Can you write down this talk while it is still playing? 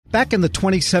Back in the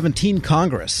 2017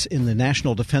 Congress, in the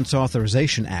National Defense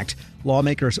Authorization Act,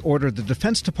 lawmakers ordered the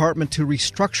Defense Department to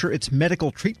restructure its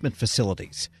medical treatment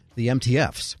facilities, the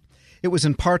MTFs. It was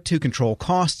in part to control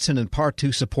costs and in part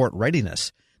to support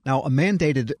readiness. Now, a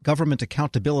mandated Government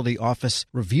Accountability Office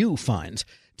review finds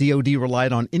DoD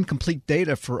relied on incomplete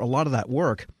data for a lot of that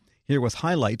work. Here with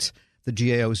highlights, the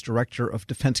GAO's Director of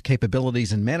Defense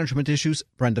Capabilities and Management Issues,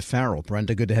 Brenda Farrell.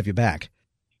 Brenda, good to have you back.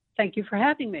 Thank you for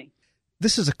having me.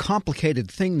 This is a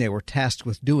complicated thing they were tasked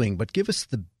with doing, but give us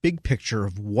the big picture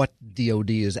of what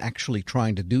DoD is actually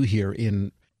trying to do here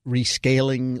in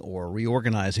rescaling or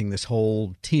reorganizing this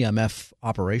whole TMF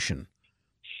operation.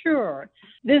 Sure.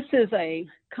 This is a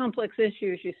complex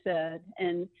issue, as you said,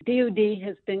 and DoD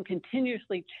has been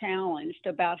continuously challenged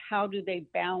about how do they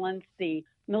balance the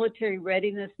military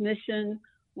readiness mission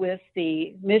with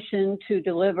the mission to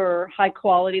deliver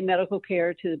high-quality medical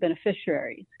care to the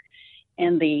beneficiaries.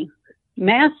 And the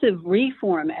massive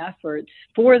reform efforts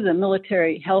for the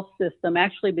military health system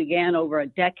actually began over a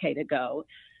decade ago.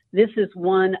 This is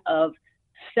one of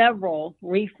several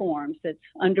reforms that's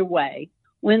underway.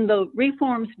 When the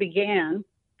reforms began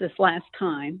this last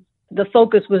time, the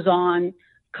focus was on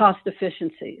cost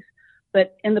efficiencies.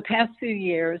 But in the past few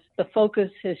years, the focus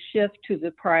has shifted to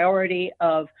the priority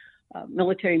of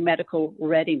military medical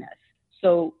readiness.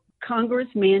 So Congress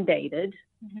mandated,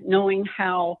 knowing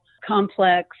how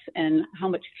complex and how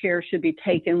much care should be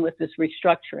taken with this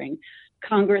restructuring,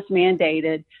 Congress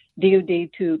mandated DoD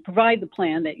to provide the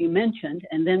plan that you mentioned,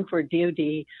 and then for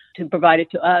DoD to provide it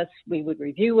to us. We would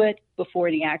review it before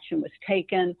any action was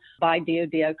taken by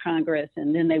DoD or Congress,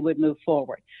 and then they would move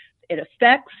forward. It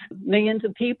affects millions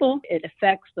of people. It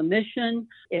affects the mission.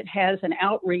 It has an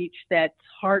outreach that's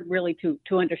hard really to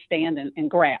understand and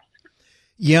grasp.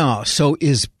 Yeah, so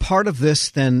is part of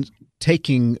this then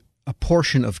taking a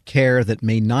portion of care that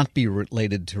may not be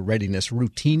related to readiness,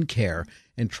 routine care,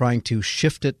 and trying to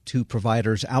shift it to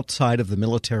providers outside of the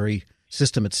military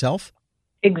system itself?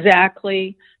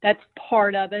 Exactly. That's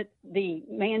part of it. The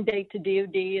mandate to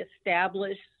DoD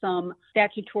established some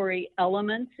statutory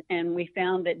elements, and we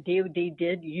found that DoD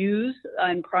did use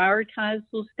and prioritize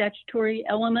those statutory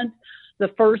elements.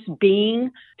 The first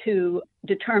being to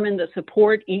determine the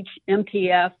support each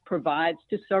MTF provides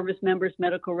to service members'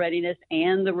 medical readiness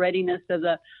and the readiness of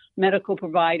the medical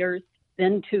providers,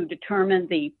 then to determine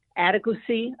the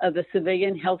adequacy of the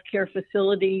civilian healthcare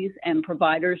facilities and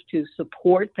providers to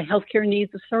support the healthcare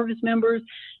needs of service members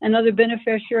and other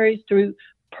beneficiaries through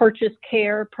purchase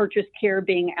care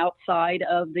being outside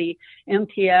of the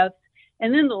MTF.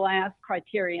 And then the last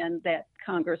criterion that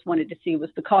Congress wanted to see was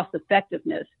the cost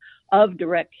effectiveness of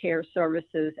direct care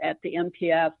services at the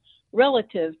MTF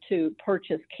relative to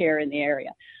purchase care in the area.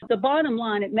 The bottom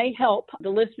line, it may help the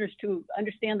listeners to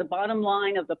understand the bottom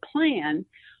line of the plan,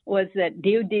 was that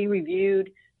DoD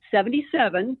reviewed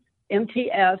 77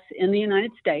 MTFs in the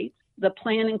United States. The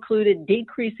plan included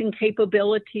decreasing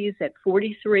capabilities at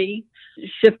 43,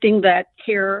 shifting that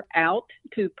care out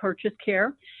to purchase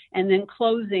care, and then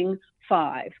closing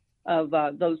 5 of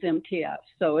those MTFs.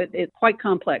 So it's quite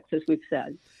complex, as we've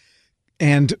said.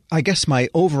 And I guess my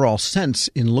overall sense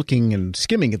in looking and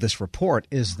skimming at this report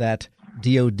is that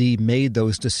DoD made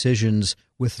those decisions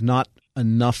with not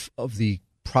enough of the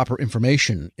proper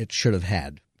information it should have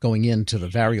had going into the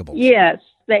variables. Yes,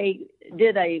 they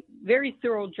did a very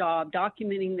thorough job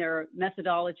documenting their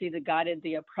methodology that guided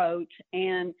the approach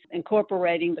and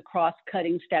incorporating the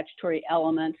cross-cutting statutory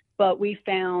elements. But we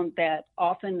found that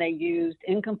often they used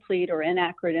incomplete or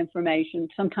inaccurate information,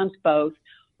 sometimes both,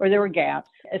 or there were gaps.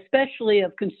 Especially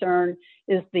of concern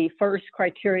is the first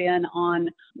criterion on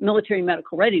military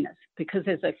medical readiness, because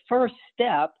as a first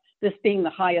step, this being the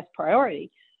highest priority,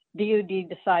 DoD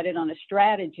decided on a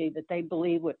strategy that they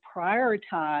believe would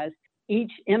prioritize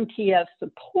each MTF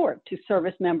support to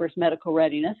service members' medical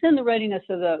readiness and the readiness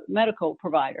of the medical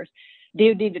providers.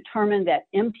 DoD determined that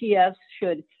MTFs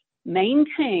should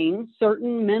maintain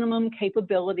certain minimum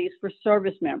capabilities for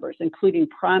service members, including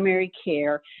primary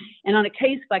care, and on a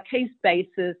case-by-case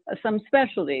basis, some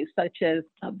specialties such as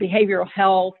behavioral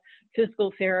health,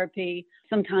 physical therapy.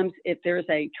 Sometimes if there's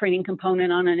a training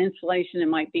component on an installation, it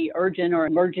might be urgent or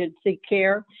emergency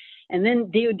care. And then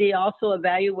DoD also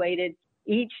evaluated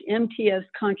each MTF's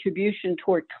contribution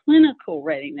toward clinical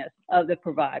readiness of the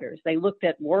providers. They looked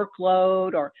at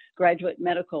workload or graduate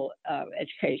medical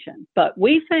education. But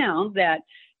we found that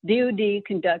DoD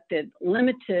conducted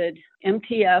limited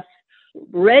MTF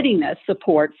readiness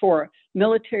support for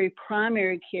military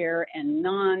primary care and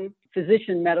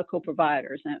non-physician medical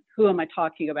providers. And who am I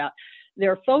talking about?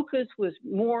 Their focus was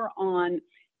more on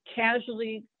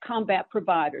casualty combat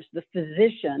providers, the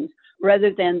physicians,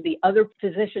 rather than the other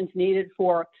physicians needed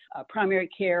for primary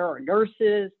care or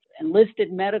nurses,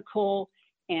 enlisted medical,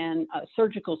 and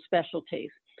surgical specialties.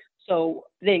 So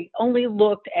they only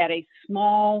looked at a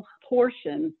small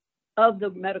portion of the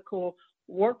medical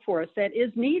workforce that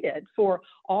is needed for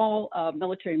all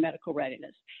military medical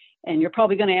readiness. And you're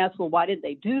probably going to ask, well, why did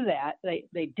they do that?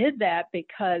 They did that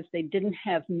because they didn't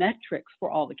have metrics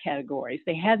for all the categories.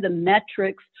 They had the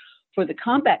metrics for the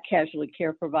combat casualty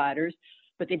care providers,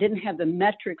 but they didn't have the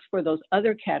metrics for those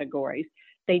other categories.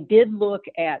 They did look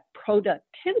at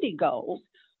productivity goals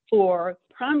for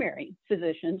primary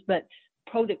physicians, but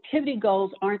productivity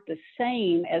goals aren't the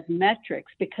same as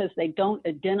metrics because they don't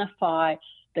identify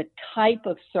the type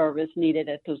of service needed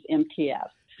at those MTFs.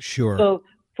 Sure. So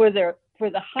for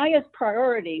the highest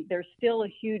priority, there's still a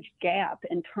huge gap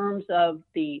in terms of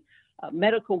the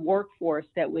medical workforce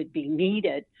that would be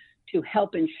needed to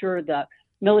help ensure the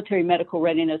military medical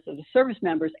readiness of the service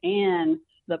members and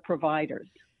the providers.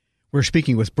 We're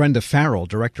speaking with Brenda Farrell,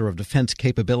 Director of Defense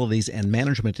Capabilities and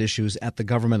Management Issues at the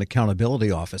Government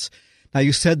Accountability Office. Now,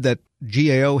 you said that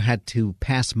GAO had to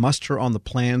pass muster on the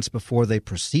plans before they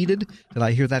proceeded. Did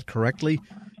I hear that correctly?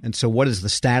 And so what is the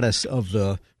status of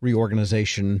the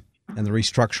reorganization and the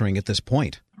restructuring at this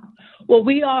point? Well,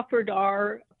 we offered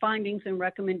our findings and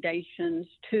recommendations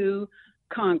to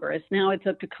Congress. Now it's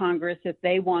up to Congress if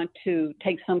they want to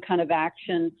take some kind of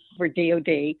action for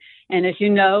DOD. And as you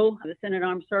know, the Senate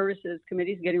Armed Services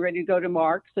Committee is getting ready to go to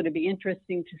Mark, so it'll be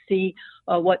interesting to see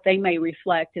what they may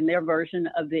reflect in their version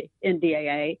of the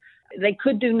NDAA. They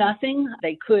could do nothing.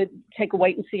 They could take a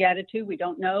wait-and-see attitude. We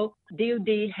don't know.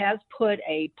 DOD has put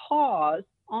a pause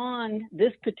on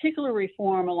this particular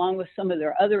reform along with some of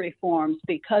their other reforms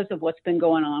because of what's been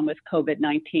going on with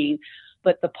COVID-19.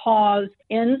 But the pause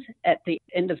ends at the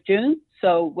end of June,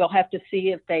 so we'll have to see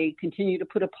if they continue to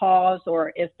put a pause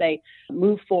or if they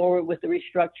move forward with the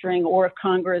restructuring or if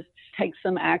Congress takes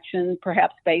some action,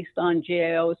 perhaps based on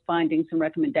GAO's findings and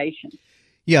recommendations.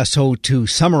 Yeah, so to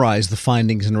summarize the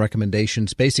findings and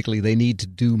recommendations, basically they need to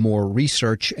do more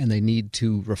research and they need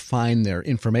to refine their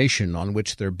information on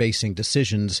which they're basing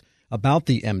decisions about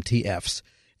the MTFs.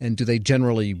 And do they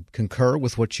generally concur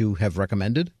with what you have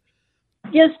recommended?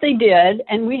 Yes, they did.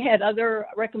 And we had other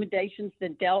recommendations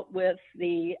that dealt with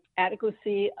the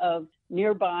adequacy of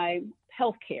nearby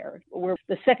health care, where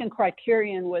the second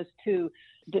criterion was to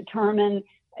determine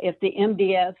if the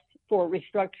MDS for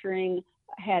restructuring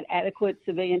had adequate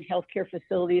civilian healthcare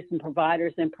facilities and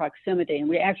providers in proximity. And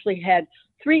we actually had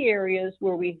 3 areas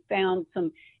where we found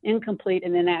some incomplete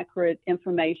and inaccurate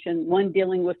information. One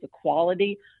dealing with the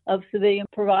quality of civilian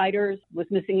providers was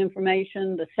missing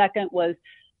information. The second was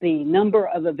the number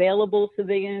of available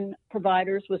civilian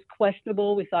providers was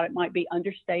questionable. We thought it might be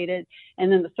understated.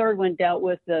 And then the third one dealt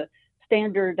with the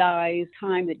standardized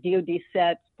time that DOD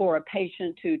sets for a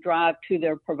patient to drive to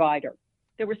their provider.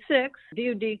 There were 6.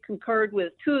 DOD concurred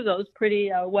with 2 of those pretty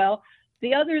well.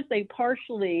 The others, they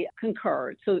partially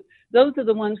concurred. So those are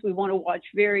the ones we want to watch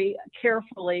very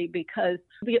carefully because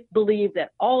we believe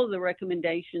that all of the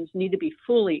recommendations need to be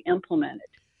fully implemented.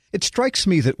 It strikes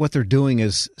me that what they're doing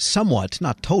is somewhat,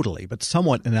 not totally, but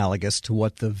somewhat analogous to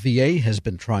what the VA has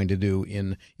been trying to do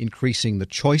in increasing the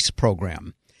choice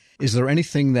program. Is there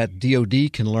anything that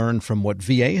DOD can learn from what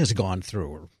VA has gone through,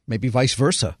 or maybe vice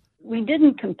versa? We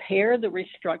didn't compare the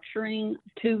restructuring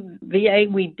to VA.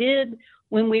 We did,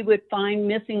 when we would find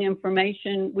missing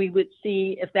information, we would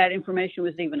see if that information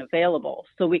was even available.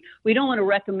 So we don't want to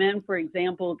recommend, for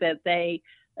example, that they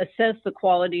assess the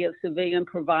quality of civilian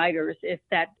providers if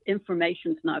that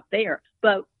information's not there.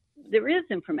 But there is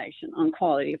information on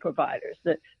quality of providers.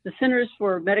 The Centers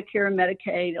for Medicare and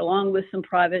Medicaid, along with some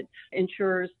private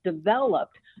insurers,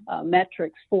 developed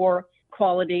metrics for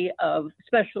quality of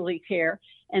specialty care.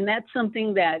 And that's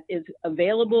something that is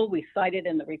available. We cite it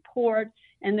in the report,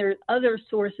 and there are other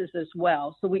sources as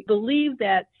well. So we believe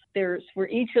that there's, for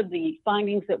each of the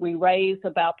findings that we raise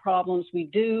about problems, we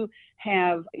do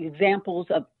have examples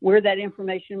of where that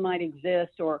information might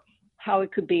exist or how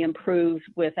it could be improved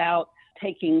without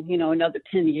taking, another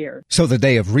 10 years. So the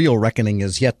day of real reckoning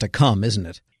is yet to come, isn't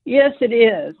it? Yes, it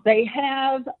is. They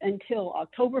have until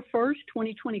October 1st,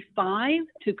 2025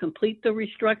 to complete the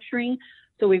restructuring.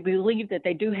 So we believe that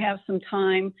they do have some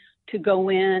time to go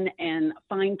in and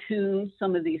fine-tune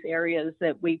some of these areas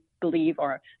that we believe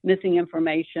are missing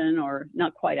information or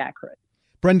not quite accurate.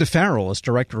 Brenda Farrell is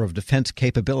Director of Defense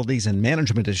Capabilities and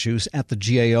Management Issues at the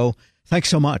GAO. Thanks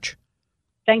so much.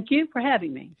 Thank you for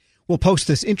having me. We'll post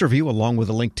this interview along with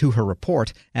a link to her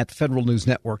report at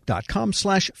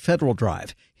federalnewsnetwork.com/Federal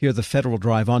Drive. Hear the Federal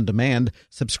Drive on demand.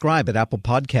 Subscribe at Apple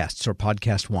Podcasts or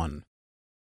Podcast One.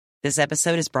 This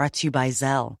episode is brought to you by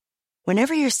Zelle.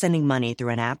 Whenever you're sending money through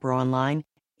an app or online,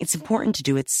 it's important to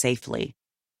do it safely.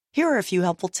 Here are a few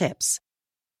helpful tips.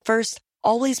 First,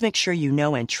 always make sure you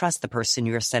know and trust the person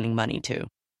you are sending money to.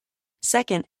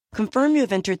 Second, confirm you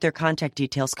have entered their contact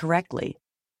details correctly.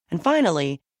 And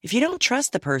finally, if you don't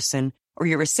trust the person or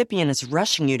your recipient is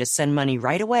rushing you to send money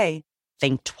right away,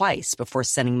 think twice before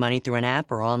sending money through an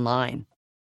app or online.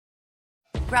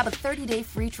 Grab a 30-day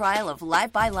free trial of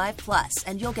Live by Live Plus,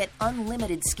 and you'll get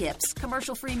unlimited skips,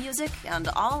 commercial-free music, and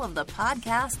all of the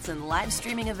podcasts and live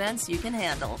streaming events you can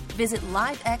handle. Visit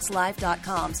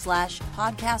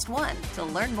livexlive.com/podcast1 to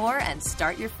learn more and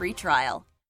start your free trial.